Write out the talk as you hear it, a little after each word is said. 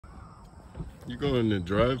You going to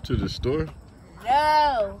drive to the store?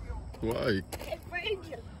 No. Why?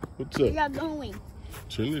 What's Where up? y'all going?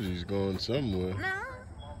 Trinity's going somewhere. No.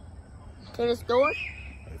 To the store?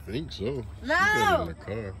 I think so. No. She got in the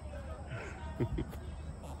car.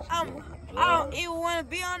 I don't even want to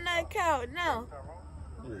be on that couch. No.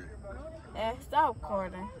 Yeah, stop,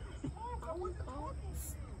 Carter.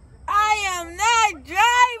 I am not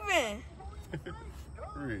driving.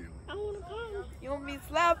 Really? I want to come. You want me to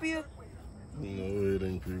slap you? No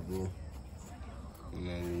hitting people.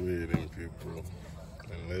 No hitting people.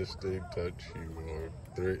 Unless they touch you or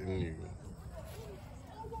threaten you.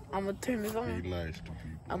 I'm going to turn this on. Be nice to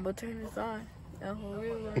people. I'm going to turn this on. And who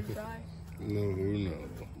really want to die? No, who knows?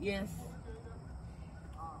 Yes.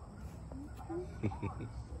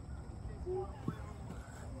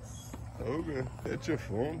 Okay, that's your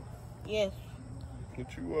phone. Yes.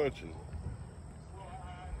 What you watching?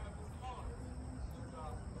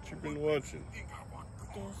 What you been watching?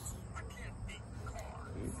 Yes.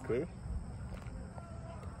 Okay.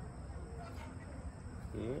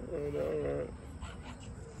 Alright.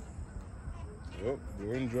 Well,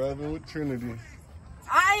 going driving with Trinity.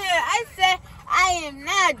 I said I am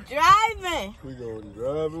not driving. We going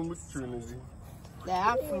driving with Trinity.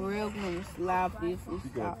 Yeah, I'm for real gonna slap you if you You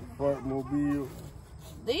stop. got the fart mobile.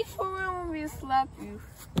 They for real want me to slap you.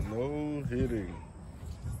 No hitting.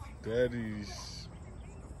 Daddies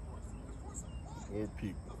or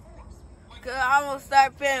people. Cause I'm gonna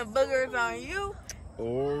start putting boogers on you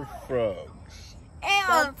Or frogs. and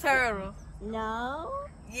on turtle. No.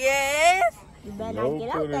 Yes. You better No not get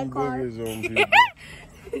out putting that car. boogers on people.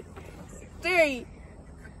 3,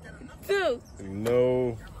 2,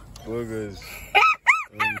 No boogers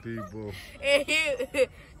on people. and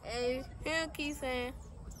he'll keep saying,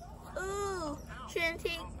 "Ooh,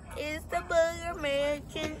 Trinity is the booger man.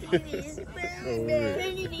 Trinity is the booger man.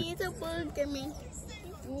 Trinity is the booger man."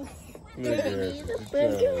 Look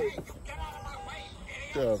at you.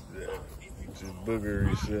 Stop that. With your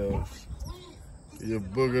boogery selves. Your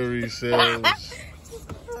boogery selves.